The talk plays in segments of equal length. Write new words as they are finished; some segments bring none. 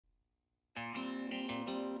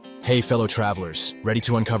Hey fellow travelers, ready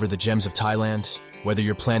to uncover the gems of Thailand? Whether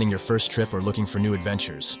you're planning your first trip or looking for new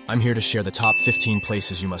adventures, I'm here to share the top 15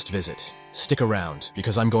 places you must visit. Stick around,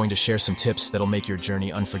 because I'm going to share some tips that'll make your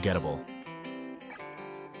journey unforgettable.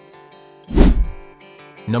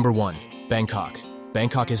 Number 1. Bangkok.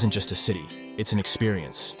 Bangkok isn't just a city, it's an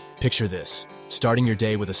experience. Picture this, starting your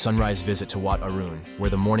day with a sunrise visit to Wat Arun,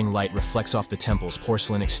 where the morning light reflects off the temple's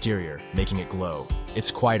porcelain exterior, making it glow.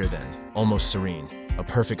 It's quieter then, almost serene, a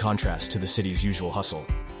perfect contrast to the city's usual hustle.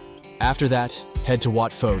 After that, head to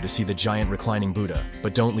Wat Pho to see the giant reclining Buddha,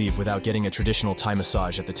 but don't leave without getting a traditional Thai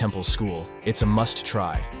massage at the temple's school. It's a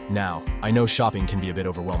must-try. Now, I know shopping can be a bit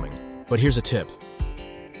overwhelming, but here's a tip.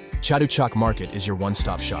 Chatuchak Market is your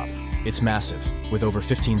one-stop shop. It's massive, with over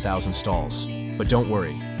 15,000 stalls. But don't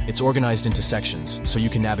worry, it's organized into sections, so you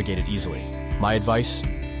can navigate it easily. My advice?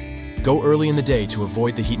 Go early in the day to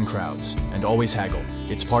avoid the heat and crowds, and always haggle.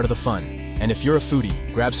 It's part of the fun. And if you're a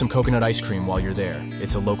foodie, grab some coconut ice cream while you're there.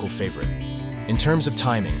 It's a local favorite. In terms of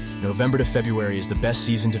timing, November to February is the best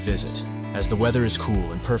season to visit, as the weather is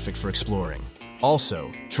cool and perfect for exploring.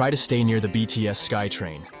 Also, try to stay near the BTS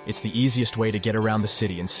SkyTrain. It's the easiest way to get around the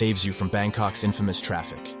city and saves you from Bangkok's infamous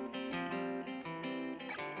traffic.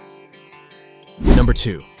 Number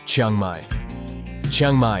 2. Chiang Mai.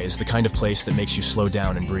 Chiang Mai is the kind of place that makes you slow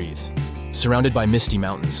down and breathe. Surrounded by misty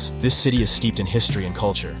mountains, this city is steeped in history and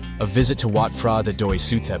culture. A visit to Wat Phra the Doi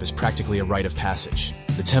Suthep is practically a rite of passage.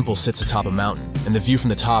 The temple sits atop a mountain, and the view from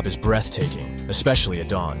the top is breathtaking, especially at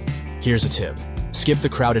dawn. Here's a tip. Skip the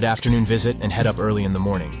crowded afternoon visit and head up early in the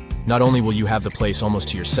morning. Not only will you have the place almost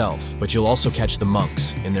to yourself, but you'll also catch the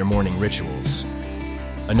monks in their morning rituals.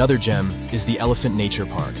 Another gem is the Elephant Nature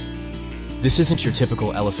Park. This isn't your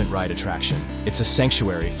typical elephant ride attraction. It's a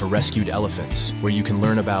sanctuary for rescued elephants, where you can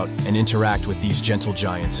learn about and interact with these gentle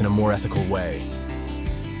giants in a more ethical way.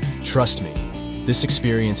 Trust me, this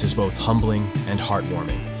experience is both humbling and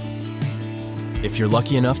heartwarming. If you're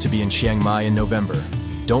lucky enough to be in Chiang Mai in November,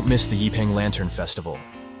 don't miss the Yipeng Lantern Festival.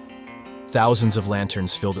 Thousands of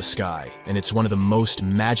lanterns fill the sky, and it's one of the most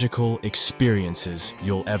magical experiences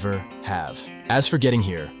you'll ever have. As for getting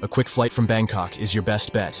here, a quick flight from Bangkok is your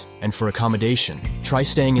best bet. And for accommodation, try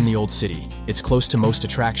staying in the old city. It's close to most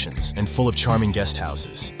attractions and full of charming guest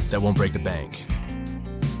houses that won't break the bank.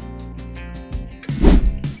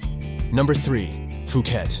 Number 3.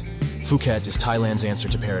 Phuket. Phuket is Thailand's answer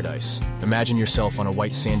to paradise. Imagine yourself on a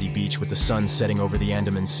white sandy beach with the sun setting over the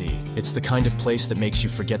Andaman Sea. It's the kind of place that makes you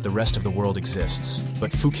forget the rest of the world exists.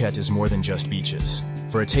 But Phuket is more than just beaches.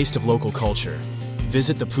 For a taste of local culture,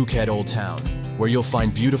 visit the Phuket Old Town, where you'll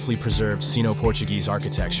find beautifully preserved Sino-Portuguese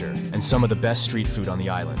architecture and some of the best street food on the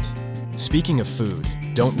island. Speaking of food,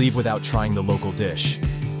 don't leave without trying the local dish,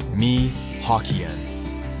 mee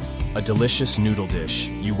Hokkien, a delicious noodle dish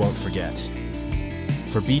you won't forget.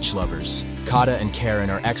 For beach lovers, Kata and Karen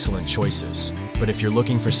are excellent choices, but if you're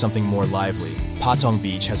looking for something more lively, Patong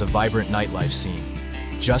Beach has a vibrant nightlife scene.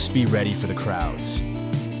 Just be ready for the crowds.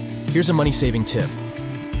 Here's a money-saving tip.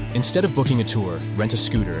 Instead of booking a tour, rent a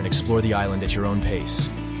scooter and explore the island at your own pace.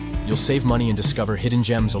 You'll save money and discover hidden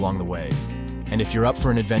gems along the way. And if you're up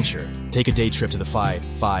for an adventure, take a day trip to the Phi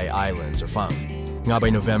Phi Islands or Phang.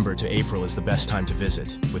 Nga November to April is the best time to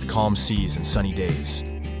visit, with calm seas and sunny days.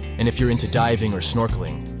 And if you're into diving or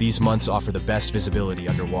snorkeling, these months offer the best visibility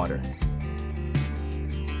underwater.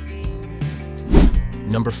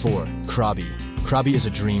 Number 4. Krabi. Krabi is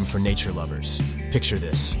a dream for nature lovers. Picture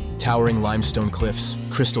this. Towering limestone cliffs,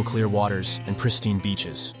 crystal clear waters, and pristine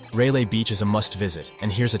beaches. Railay Beach is a must-visit,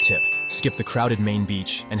 and here's a tip. Skip the crowded main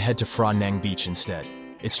beach and head to Phra Nang Beach instead.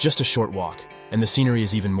 It's just a short walk, and the scenery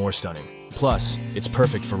is even more stunning. Plus, it's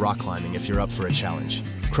perfect for rock climbing if you're up for a challenge.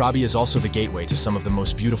 Krabi is also the gateway to some of the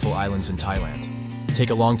most beautiful islands in Thailand.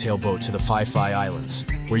 Take a longtail boat to the Phi Phi Islands,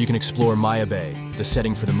 where you can explore Maya Bay, the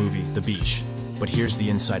setting for the movie The Beach. But here's the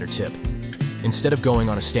insider tip. Instead of going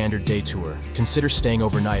on a standard day tour, consider staying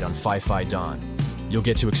overnight on Phi Phi Don. You'll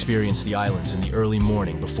get to experience the islands in the early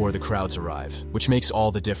morning before the crowds arrive, which makes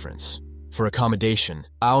all the difference. For accommodation,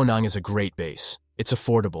 Ao Nang is a great base. It's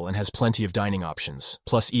affordable and has plenty of dining options,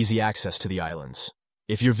 plus easy access to the islands.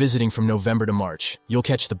 If you're visiting from November to March, you'll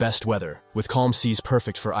catch the best weather, with calm seas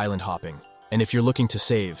perfect for island hopping. And if you're looking to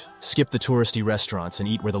save, skip the touristy restaurants and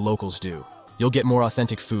eat where the locals do. You'll get more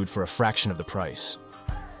authentic food for a fraction of the price.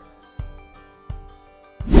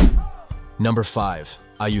 Number 5.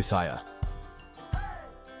 Ayutthaya.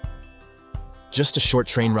 Just a short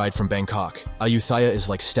train ride from Bangkok, Ayutthaya is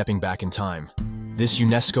like stepping back in time. This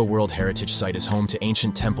UNESCO World Heritage Site is home to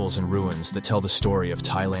ancient temples and ruins that tell the story of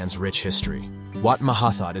Thailand's rich history. Wat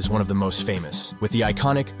Mahathat is one of the most famous, with the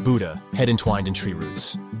iconic Buddha head entwined in tree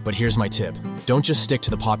roots. But here's my tip. Don't just stick to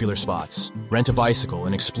the popular spots. Rent a bicycle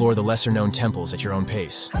and explore the lesser-known temples at your own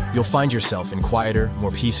pace. You'll find yourself in quieter,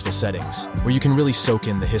 more peaceful settings, where you can really soak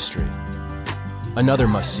in the history. Another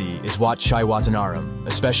must-see is Wat Chai Watanaram,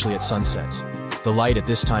 especially at sunset. The light at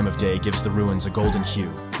this time of day gives the ruins a golden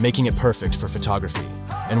hue, making it perfect for photography.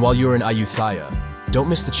 And while you're in Ayutthaya, don't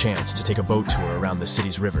miss the chance to take a boat tour around the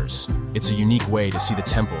city's rivers. It's a unique way to see the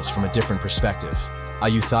temples from a different perspective.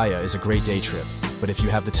 Ayutthaya is a great day trip, but if you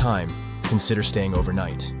have the time, consider staying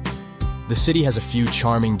overnight. The city has a few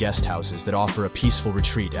charming guest houses that offer a peaceful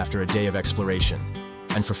retreat after a day of exploration.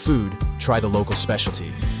 And for food, try the local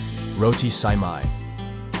specialty, roti sai mai,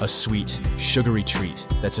 a sweet, sugary treat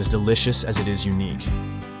that's as delicious as it is unique.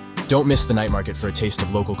 Don't miss the night market for a taste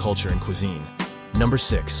of local culture and cuisine. Number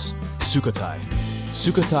 6. Sukhothai.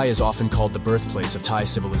 Sukhothai is often called the birthplace of Thai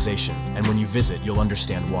civilization, and when you visit, you'll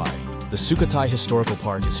understand why. The Sukhothai Historical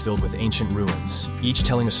Park is filled with ancient ruins, each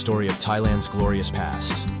telling a story of Thailand's glorious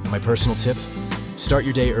past. My personal tip? Start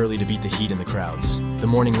your day early to beat the heat and the crowds. The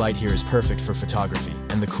morning light here is perfect for photography,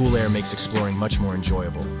 and the cool air makes exploring much more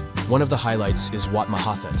enjoyable. One of the highlights is Wat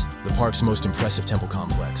Mahathat, the park's most impressive temple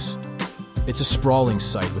complex. It's a sprawling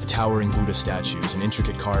site with towering Buddha statues and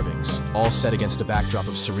intricate carvings, all set against a backdrop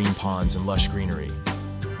of serene ponds and lush greenery.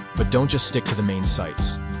 But don't just stick to the main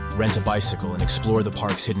sites. Rent a bicycle and explore the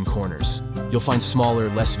park's hidden corners. You'll find smaller,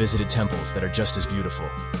 less visited temples that are just as beautiful.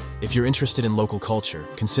 If you're interested in local culture,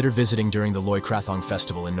 consider visiting during the Loy Krathong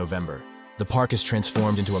Festival in November. The park is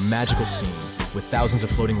transformed into a magical scene, with thousands of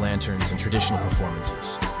floating lanterns and traditional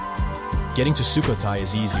performances. Getting to Sukhothai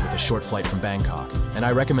is easy with a short flight from Bangkok, and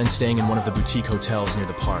I recommend staying in one of the boutique hotels near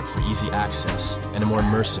the park for easy access and a more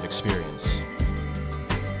immersive experience.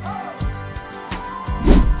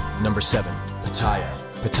 Number 7. Pattaya.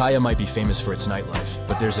 Pattaya might be famous for its nightlife,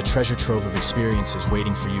 but there's a treasure trove of experiences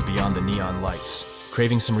waiting for you beyond the neon lights.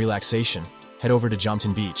 Craving some relaxation? Head over to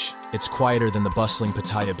Jomtien Beach. It's quieter than the bustling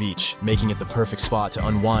Pattaya beach, making it the perfect spot to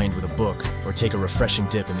unwind with a book or take a refreshing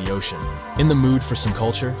dip in the ocean. In the mood for some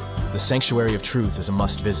culture? The Sanctuary of Truth is a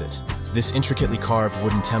must-visit. This intricately carved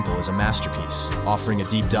wooden temple is a masterpiece, offering a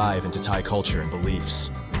deep dive into Thai culture and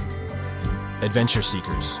beliefs. Adventure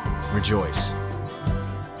seekers, rejoice.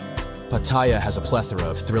 Pattaya has a plethora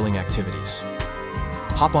of thrilling activities.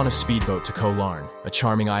 Hop on a speedboat to Koh Larn, a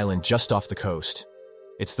charming island just off the coast.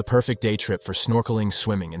 It's the perfect day trip for snorkeling,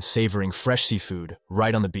 swimming, and savoring fresh seafood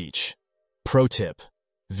right on the beach. Pro tip: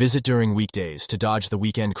 visit during weekdays to dodge the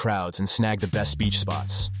weekend crowds and snag the best beach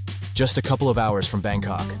spots. Just a couple of hours from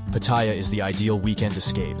Bangkok, Pattaya is the ideal weekend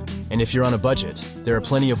escape. And if you're on a budget, there are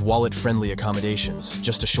plenty of wallet-friendly accommodations,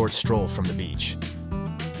 just a short stroll from the beach.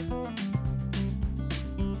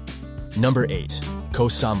 Number 8. Koh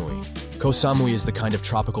Samui. Koh Samui is the kind of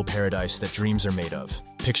tropical paradise that dreams are made of.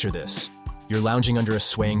 Picture this. You're lounging under a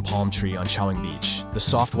swaying palm tree on Chaweng Beach, the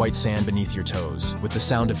soft white sand beneath your toes, with the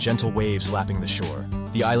sound of gentle waves lapping the shore.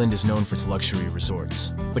 The island is known for its luxury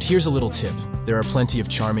resorts. But here's a little tip. There are plenty of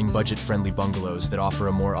charming, budget-friendly bungalows that offer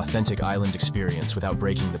a more authentic island experience without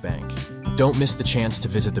breaking the bank. Don't miss the chance to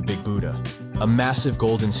visit the Big Buddha, a massive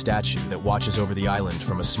golden statue that watches over the island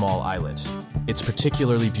from a small islet. It's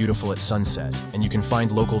particularly beautiful at sunset, and you can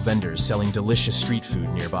find local vendors selling delicious street food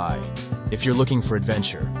nearby. If you're looking for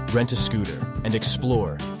adventure, rent a scooter and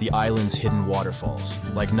explore the island's hidden waterfalls,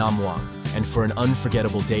 like Nam Muang. And for an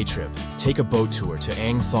unforgettable day trip, take a boat tour to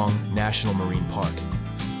Ang Thong National Marine Park.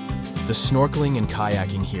 The snorkeling and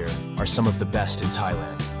kayaking here are some of the best in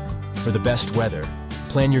Thailand. For the best weather,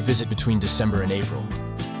 plan your visit between December and April.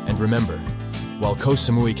 And remember, while Koh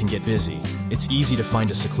Samui can get busy, it's easy to find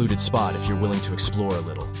a secluded spot if you're willing to explore a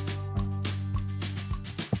little.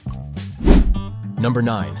 Number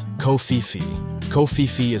 9. Koh Phi Phi. Koh Phi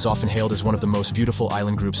Phi is often hailed as one of the most beautiful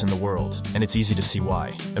island groups in the world, and it's easy to see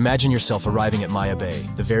why. Imagine yourself arriving at Maya Bay,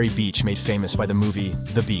 the very beach made famous by the movie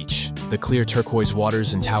The Beach. The clear turquoise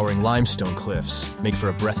waters and towering limestone cliffs make for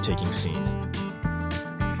a breathtaking scene.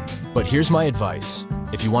 But here's my advice.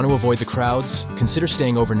 If you want to avoid the crowds, consider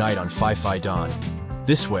staying overnight on Phi Phi Dawn.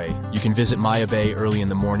 This way, you can visit Maya Bay early in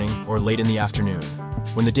the morning or late in the afternoon,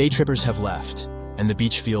 when the day trippers have left, and the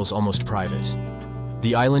beach feels almost private.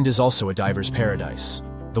 The island is also a diver's paradise.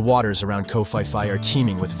 The waters around Koh Phi Phi are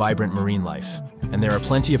teeming with vibrant marine life, and there are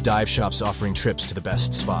plenty of dive shops offering trips to the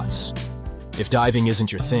best spots. If diving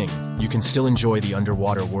isn't your thing, you can still enjoy the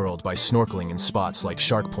underwater world by snorkeling in spots like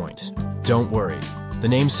Shark Point. Don't worry, the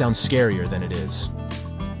name sounds scarier than it is.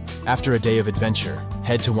 After a day of adventure,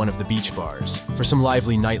 head to one of the beach bars for some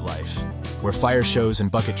lively nightlife, where fire shows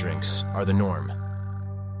and bucket drinks are the norm.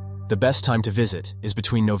 The best time to visit is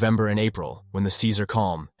between November and April, when the seas are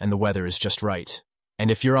calm and the weather is just right. And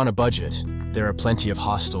if you're on a budget, there are plenty of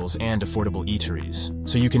hostels and affordable eateries,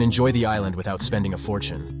 so you can enjoy the island without spending a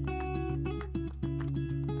fortune.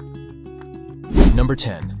 Number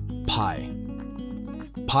 10. Pai.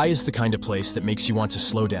 Pai is the kind of place that makes you want to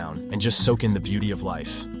slow down and just soak in the beauty of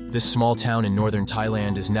life. This small town in northern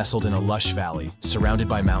Thailand is nestled in a lush valley, surrounded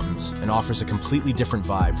by mountains, and offers a completely different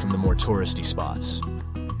vibe from the more touristy spots.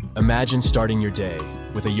 Imagine starting your day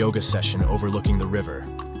with a yoga session overlooking the river,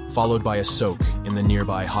 followed by a soak in the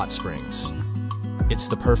nearby hot springs. It's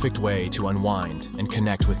the perfect way to unwind and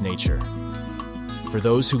connect with nature. For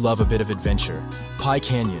those who love a bit of adventure, Pai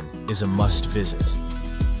Canyon is a must-visit.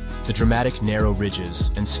 The dramatic narrow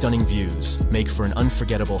ridges and stunning views make for an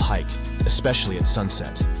unforgettable hike, especially at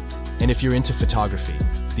sunset. And if you're into photography,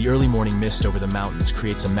 the early morning mist over the mountains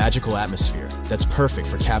creates a magical atmosphere that's perfect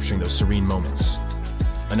for capturing those serene moments.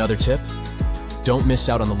 Another tip? Don't miss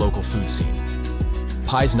out on the local food scene.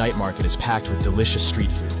 Pai's night market is packed with delicious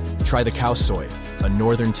street food. Try the Khao Soi, a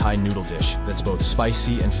northern Thai noodle dish that's both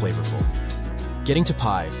spicy and flavorful. Getting to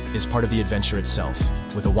Pai is part of the adventure itself,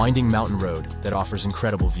 with a winding mountain road that offers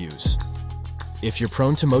incredible views. If you're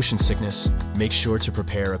prone to motion sickness, make sure to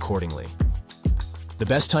prepare accordingly. The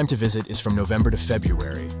best time to visit is from November to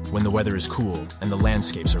February, when the weather is cool and the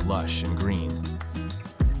landscapes are lush and green.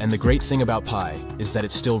 And the great thing about Pai is that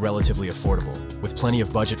it's still relatively affordable, with plenty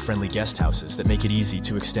of budget-friendly guest houses that make it easy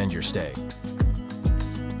to extend your stay.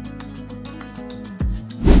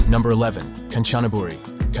 Number 11. Kanchanaburi.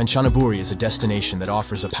 Kanchanaburi is a destination that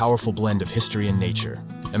offers a powerful blend of history and nature.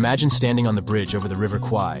 Imagine standing on the bridge over the River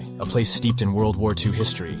Kwai, a place steeped in World War II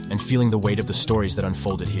history, and feeling the weight of the stories that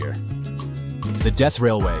unfolded here. The Death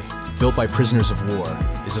Railway, built by prisoners of war,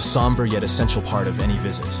 is a somber yet essential part of any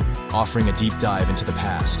visit, offering a deep dive into the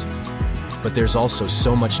past. But there's also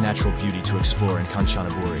so much natural beauty to explore in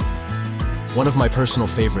Kanchanaburi. One of my personal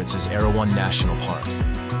favorites is Erawan National Park.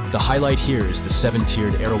 The highlight here is the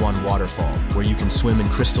 7-tiered Erawan waterfall, where you can swim in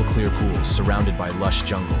crystal-clear pools surrounded by lush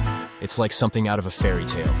jungle. It's like something out of a fairy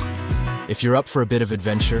tale. If you're up for a bit of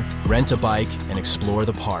adventure, rent a bike and explore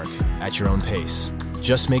the park at your own pace.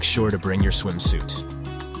 Just make sure to bring your swimsuit.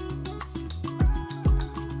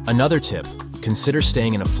 Another tip, consider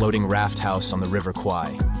staying in a floating raft house on the River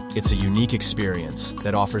Kwai. It's a unique experience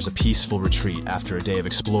that offers a peaceful retreat after a day of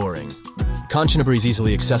exploring. Kanchanaburi is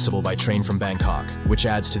easily accessible by train from Bangkok, which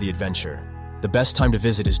adds to the adventure. The best time to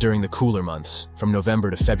visit is during the cooler months, from November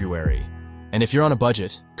to February. And if you're on a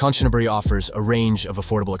budget, Kanchanaburi offers a range of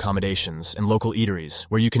affordable accommodations and local eateries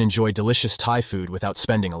where you can enjoy delicious Thai food without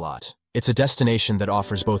spending a lot. It's a destination that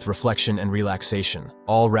offers both reflection and relaxation,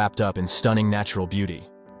 all wrapped up in stunning natural beauty.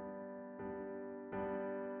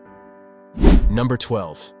 Number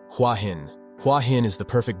 12. Hua Hin. Hua Hin is the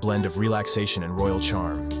perfect blend of relaxation and royal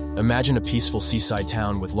charm. Imagine a peaceful seaside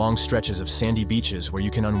town with long stretches of sandy beaches where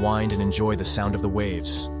you can unwind and enjoy the sound of the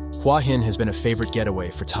waves. Hua Hin has been a favorite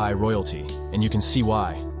getaway for Thai royalty, and you can see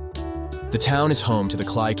why. The town is home to the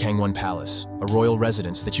Klai Kangwon Palace, a royal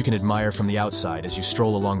residence that you can admire from the outside as you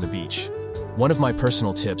stroll along the beach. One of my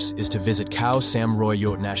personal tips is to visit Koh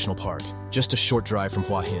Samui National Park, just a short drive from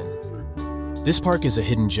Hua Hin. This park is a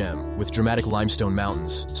hidden gem, with dramatic limestone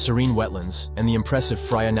mountains, serene wetlands, and the impressive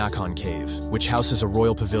Phra Nakhon Cave, which houses a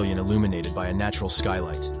royal pavilion illuminated by a natural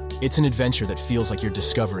skylight. It's an adventure that feels like you're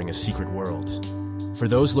discovering a secret world. For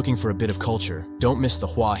those looking for a bit of culture, don't miss the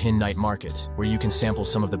Hua Hin Night Market, where you can sample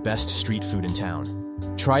some of the best street food in town.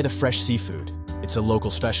 Try the fresh seafood. It's a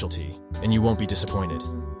local specialty, and you won't be disappointed.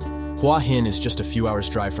 Hua Hin is just a few hours'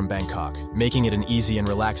 drive from Bangkok, making it an easy and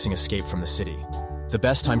relaxing escape from the city. The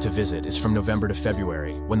best time to visit is from November to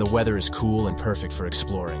February, when the weather is cool and perfect for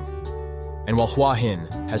exploring. And while Hua Hin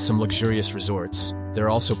has some luxurious resorts, there are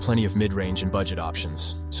also plenty of mid-range and budget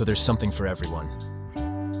options, so there's something for everyone.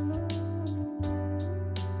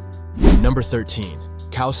 Number 13.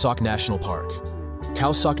 Khao Sok National Park.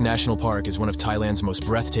 Khao Sok National Park is one of Thailand's most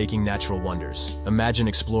breathtaking natural wonders. Imagine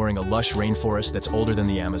exploring a lush rainforest that's older than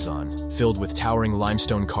the Amazon, filled with towering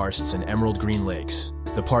limestone karsts and emerald green lakes.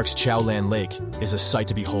 The park's Chao Lan Lake is a sight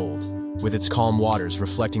to behold, with its calm waters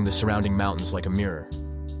reflecting the surrounding mountains like a mirror.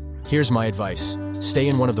 Here's my advice: stay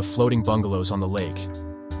in one of the floating bungalows on the lake.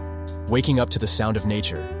 Waking up to the sound of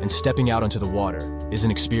nature and stepping out onto the water is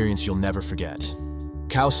an experience you'll never forget.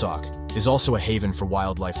 Khao Sok is also a haven for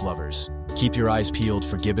wildlife lovers. Keep your eyes peeled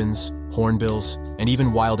for gibbons, hornbills, and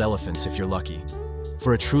even wild elephants if you're lucky.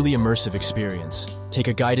 For a truly immersive experience, take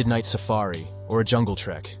a guided night safari or a jungle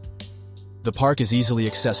trek. The park is easily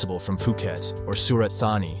accessible from Phuket or Surat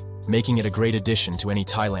Thani, making it a great addition to any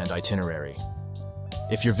Thailand itinerary.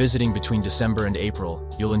 If you're visiting between December and April,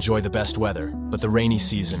 you'll enjoy the best weather, but the rainy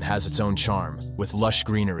season has its own charm, with lush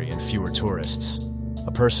greenery and fewer tourists.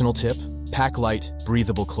 A personal tip? Pack light,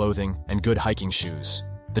 breathable clothing, and good hiking shoes.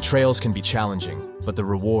 The trails can be challenging, but the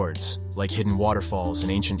rewards, like hidden waterfalls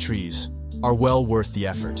and ancient trees, are well worth the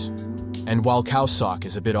effort. And while Khao Sok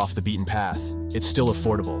is a bit off the beaten path, it's still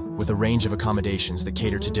affordable, with a range of accommodations that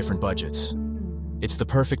cater to different budgets. It's the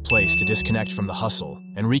perfect place to disconnect from the hustle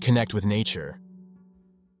and reconnect with nature.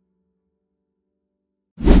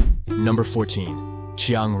 Number 14.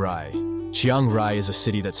 Chiang Rai. Chiang Rai is a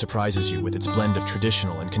city that surprises you with its blend of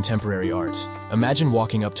traditional and contemporary art. Imagine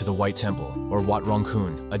walking up to the White Temple, or Wat Rong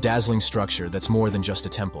Khun, a dazzling structure that's more than just a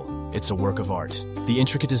temple. It's a work of art. The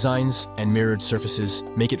intricate designs and mirrored surfaces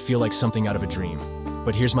make it feel like something out of a dream.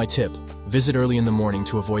 But here's my tip. Visit early in the morning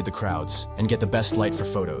to avoid the crowds and get the best light for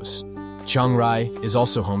photos. Chiang Rai is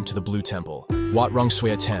also home to the Blue Temple, Wat Rong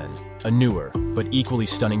Swea Ten, a newer, but equally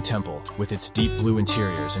stunning temple with its deep blue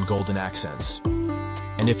interiors and golden accents.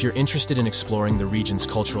 And if you're interested in exploring the region's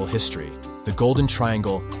cultural history, the Golden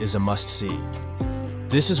Triangle is a must-see.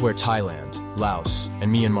 This is where Thailand, Laos,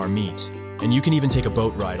 and Myanmar meet, and you can even take a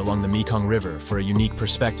boat ride along the Mekong River for a unique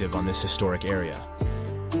perspective on this historic area.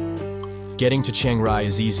 Getting to Chiang Rai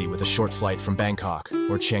is easy with a short flight from Bangkok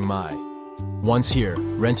or Chiang Mai. Once here,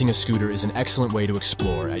 renting a scooter is an excellent way to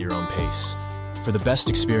explore at your own pace. For the best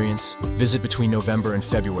experience, visit between November and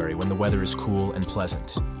February when the weather is cool and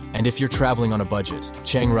pleasant. And if you're traveling on a budget,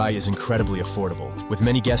 Chiang Rai is incredibly affordable, with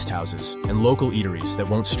many guest houses and local eateries that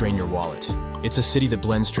won't strain your wallet. It's a city that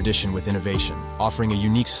blends tradition with innovation, offering a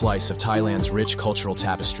unique slice of Thailand's rich cultural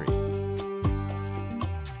tapestry.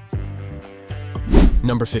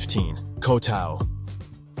 Number 15. Koh Tao.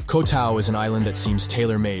 Koh Tao is an island that seems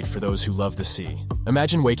tailor-made for those who love the sea.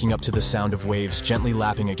 Imagine waking up to the sound of waves gently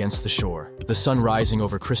lapping against the shore, the sun rising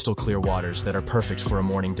over crystal-clear waters that are perfect for a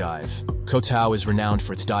morning dive. Koh Tao is renowned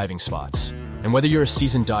for its diving spots. And whether you're a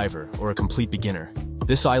seasoned diver or a complete beginner,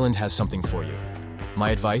 this island has something for you. My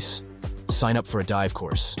advice? Sign up for a dive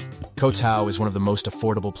course. Koh Tao is one of the most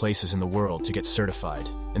affordable places in the world to get certified,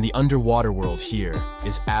 and the underwater world here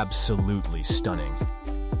is absolutely stunning.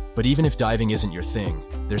 But even if diving isn't your thing,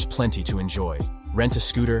 there's plenty to enjoy. Rent a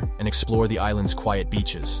scooter and explore the island's quiet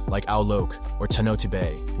beaches, like Ao Lok or Tanoti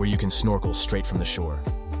Bay, where you can snorkel straight from the shore.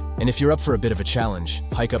 And if you're up for a bit of a challenge,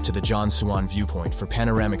 hike up to the John Suan viewpoint for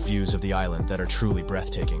panoramic views of the island that are truly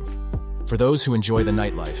breathtaking. For those who enjoy the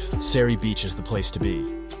nightlife, Seri Beach is the place to be.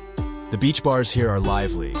 The beach bars here are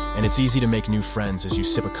lively, and it's easy to make new friends as you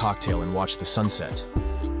sip a cocktail and watch the sunset.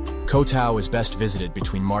 Koh Tao is best visited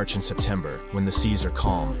between March and September, when the seas are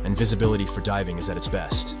calm and visibility for diving is at its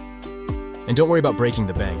best. And don't worry about breaking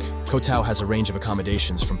the bank. Koh Tao has a range of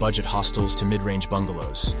accommodations from budget hostels to mid-range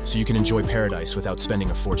bungalows, so you can enjoy paradise without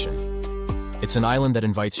spending a fortune. It's an island that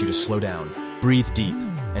invites you to slow down, breathe deep,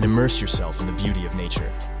 and immerse yourself in the beauty of nature.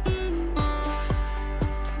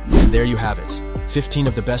 And there you have it, 15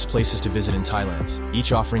 of the best places to visit in Thailand,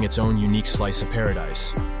 each offering its own unique slice of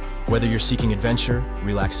paradise. Whether you're seeking adventure,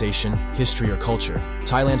 relaxation, history, or culture,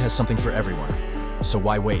 Thailand has something for everyone. So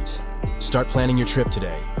why wait? Start planning your trip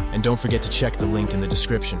today, and don't forget to check the link in the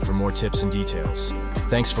description for more tips and details.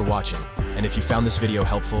 Thanks for watching, and if you found this video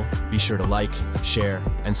helpful, be sure to like, share,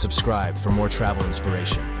 and subscribe for more travel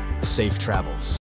inspiration. Safe travels!